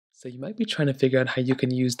So you might be trying to figure out how you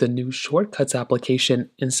can use the new Shortcuts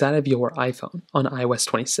application inside of your iPhone on iOS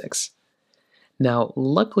 26. Now,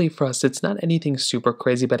 luckily for us, it's not anything super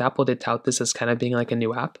crazy, but Apple did tout this as kind of being like a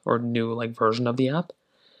new app or new version of the app.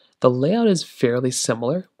 The layout is fairly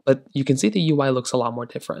similar, but you can see the UI looks a lot more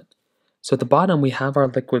different. So at the bottom, we have our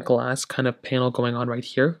liquid glass kind of panel going on right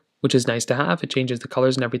here, which is nice to have. It changes the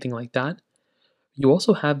colors and everything like that. You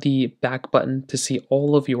also have the back button to see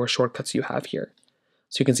all of your shortcuts you have here.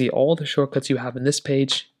 So you can see all the shortcuts you have in this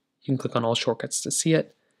page. You can click on all shortcuts to see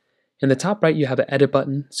it. In the top right, you have an edit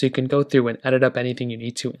button, so you can go through and edit up anything you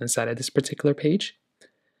need to inside of this particular page.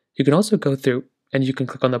 You can also go through and you can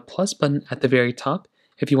click on the plus button at the very top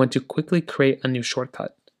if you want to quickly create a new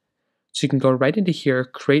shortcut. So you can go right into here,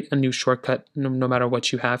 create a new shortcut no matter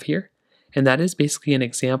what you have here. And that is basically an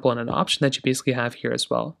example and an option that you basically have here as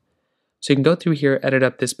well. So you can go through here, edit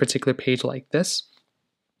up this particular page like this,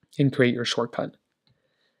 and create your shortcut.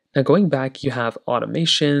 Now going back, you have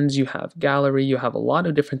automations, you have gallery, you have a lot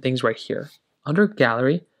of different things right here. Under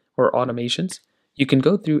gallery or automations, you can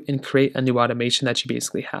go through and create a new automation that you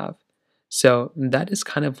basically have. So that is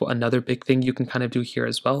kind of another big thing you can kind of do here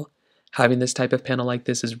as well. Having this type of panel like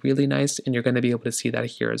this is really nice, and you're going to be able to see that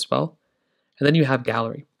here as well. And then you have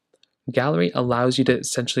gallery. Gallery allows you to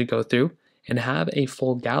essentially go through and have a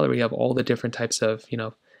full gallery of all the different types of,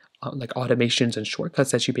 like automations and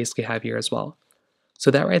shortcuts that you basically have here as well. So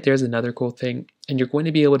that right there is another cool thing, and you're going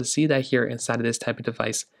to be able to see that here inside of this type of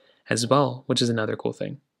device as well, which is another cool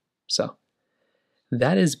thing. So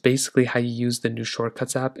that is basically how you use the new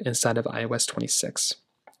Shortcuts app inside of iOS 26.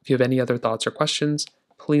 If you have any other thoughts or questions,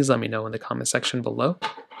 please let me know in the comment section below.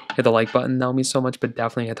 Hit the like button, that would mean so much, but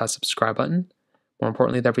definitely hit that subscribe button. More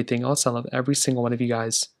importantly than everything else, I love every single one of you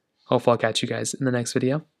guys. Hopefully I'll catch you guys in the next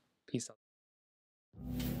video. Peace out.